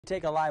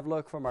Take a live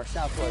look from our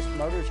Southwest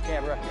Motors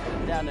camera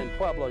down in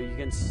Pueblo. You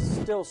can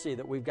still see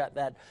that we've got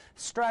that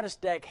stratus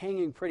deck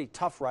hanging pretty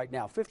tough right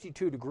now.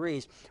 52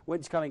 degrees,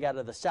 winds coming out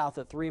of the south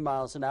at 3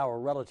 miles an hour,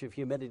 relative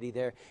humidity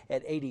there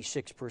at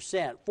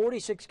 86%.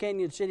 46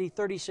 Canyon City,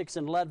 36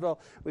 in Leadville.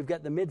 We've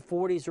got the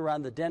mid-40s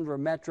around the Denver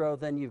metro.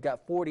 Then you've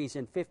got 40s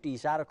and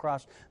 50s out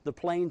across the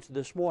plains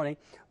this morning.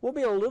 We'll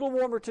be a little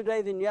warmer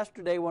today than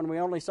yesterday when we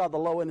only saw the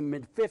low in the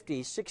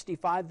mid-50s.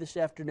 65 this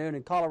afternoon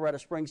in Colorado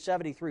Springs,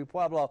 73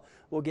 Pueblo.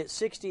 We'll get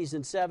 60s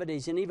and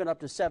 70s and even up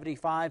to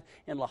 75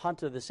 in La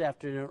Junta this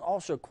afternoon.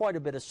 Also quite a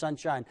bit of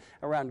sunshine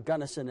around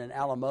Gunnison and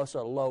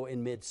Alamosa, low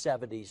in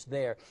mid-70s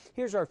there.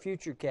 Here's our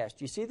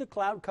futurecast. You see the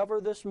cloud cover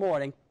this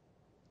morning.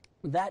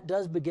 That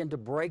does begin to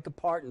break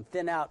apart and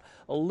thin out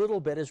a little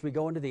bit as we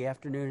go into the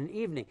afternoon and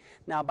evening.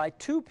 Now, by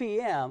 2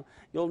 p.m.,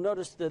 you'll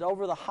notice that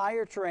over the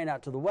higher terrain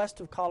out to the west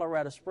of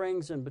Colorado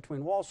Springs and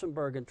between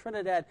Walsenburg and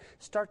Trinidad,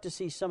 start to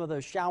see some of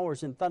those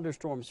showers and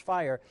thunderstorms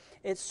fire.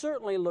 It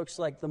certainly looks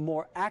like the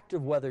more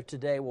active weather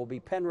today will be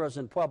Penrose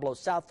and Pueblo,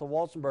 south to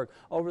Walsenburg,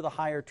 over the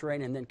higher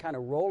terrain, and then kind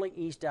of rolling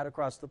east out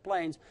across the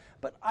plains.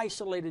 But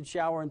isolated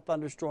shower and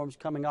thunderstorms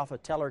coming off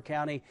of Teller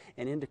County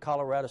and into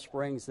Colorado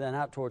Springs, then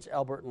out towards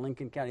Elbert and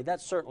Lincoln County.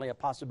 That's certainly a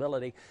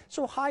possibility.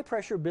 So high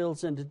pressure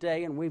builds in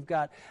today, and we've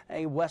got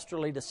a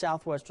westerly to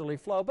southwesterly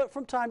flow. But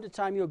from time to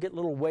time, you'll get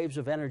little waves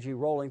of energy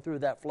rolling through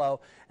that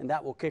flow, and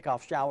that will kick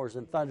off showers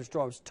and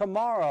thunderstorms.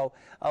 Tomorrow,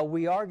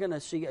 we are going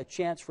to see a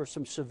chance for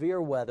some severe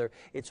weather.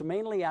 It's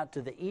mainly out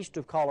to the east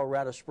of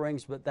Colorado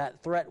Springs, but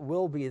that threat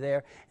will be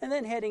there. And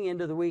then heading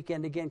into the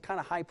weekend, again,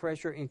 kind of high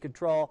pressure in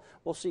control.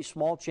 We'll see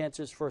small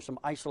chances for some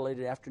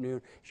isolated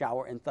afternoon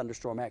shower and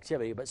thunderstorm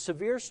activity. But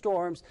severe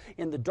storms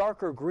in the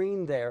darker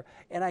green there.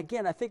 And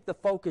again, I think the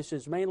focus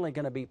is mainly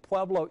going to be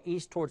Pueblo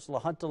east towards La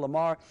Junta,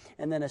 Lamar,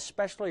 and then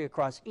especially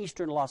across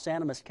eastern Los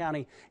Animas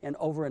County and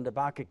over into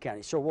Baca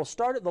County. So we'll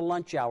start at the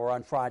lunch hour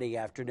on Friday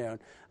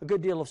afternoon. A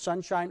good deal of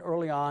sunshine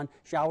early on,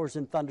 showers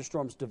and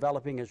thunderstorms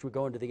developing as we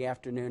go into the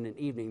afternoon and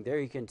evening. There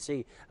you can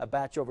see a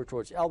batch over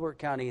towards Elbert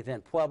County,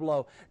 then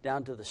Pueblo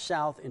down to the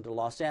south into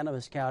Los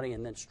Animas County,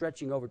 and then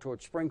stretching over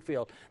towards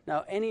Springfield.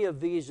 Now, any of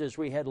these as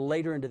we head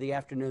later into the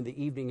afternoon,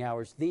 the evening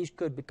hours, these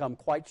could become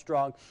quite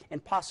strong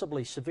and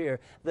possibly severe.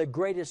 The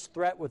greatest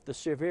threat with the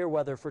severe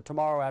weather for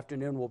tomorrow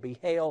afternoon will be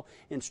hail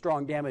and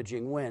strong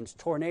damaging winds.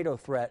 Tornado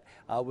threat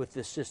with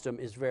this system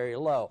is very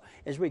low.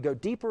 As we go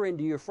deeper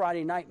into your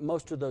Friday night,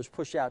 most of those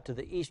push out to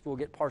the east. Will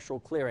get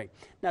partial clearing.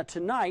 Now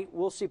tonight,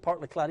 we'll see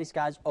partly cloudy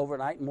skies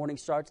overnight. Morning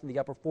starts in the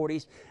upper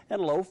 40s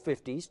and low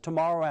 50s.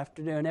 Tomorrow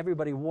afternoon,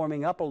 everybody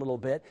warming up a little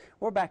bit.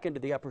 We're back into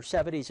the upper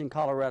 70s in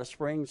Colorado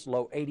Springs,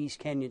 low 80s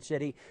Canyon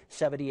City,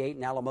 78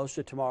 in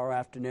Alamosa tomorrow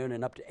afternoon,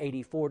 and up to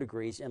 84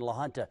 degrees in La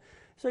Junta.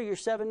 So your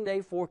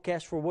 7-day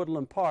forecast for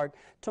Woodland Park.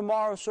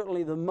 Tomorrow,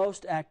 certainly the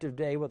most active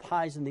day with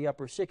highs in the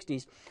upper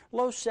 60s,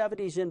 low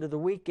 70s into the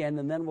weekend,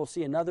 and then we'll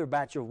see another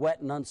batch of wet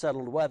and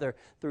unsettled weather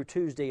through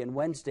Tuesday and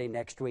Wednesday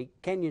next week.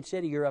 Canyon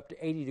City, you're up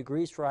to 80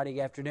 degrees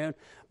Friday afternoon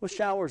with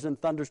showers and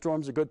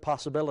thunderstorms, a good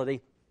possibility.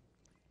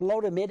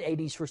 Low to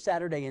mid-80s for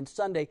Saturday and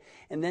Sunday,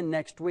 and then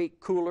next week,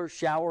 cooler,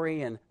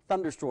 showery, and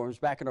thunderstorms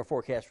back in our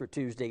forecast for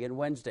Tuesday and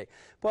Wednesday.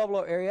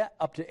 Pueblo area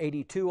up to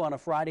 82 on a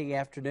Friday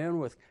afternoon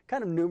with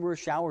kind of numerous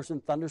showers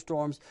and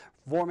thunderstorms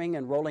forming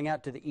and rolling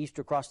out to the east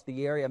across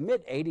the area.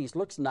 Mid-80s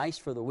looks nice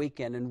for the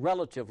weekend and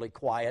relatively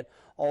quiet,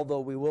 although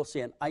we will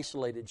see an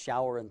isolated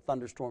shower and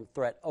thunderstorm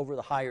threat over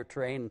the higher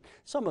terrain.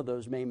 Some of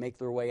those may make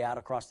their way out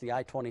across the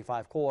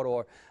I-25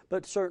 corridor,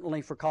 but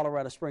certainly for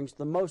Colorado Springs,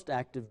 the most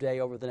active day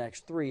over the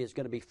next 3 is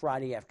going to be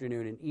Friday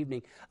afternoon and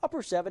evening.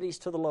 Upper 70s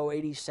to the low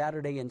 80s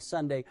Saturday and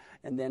Sunday,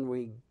 and then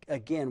we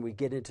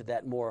get into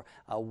that more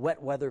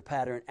wet weather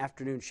pattern,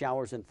 afternoon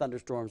showers and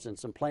thunderstorms and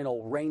some plain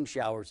old rain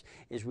showers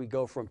as we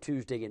go from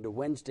Tuesday into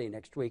Wednesday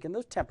next week. And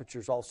those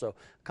temperatures also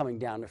coming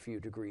down a few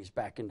degrees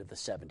back into the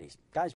 70s. Guys.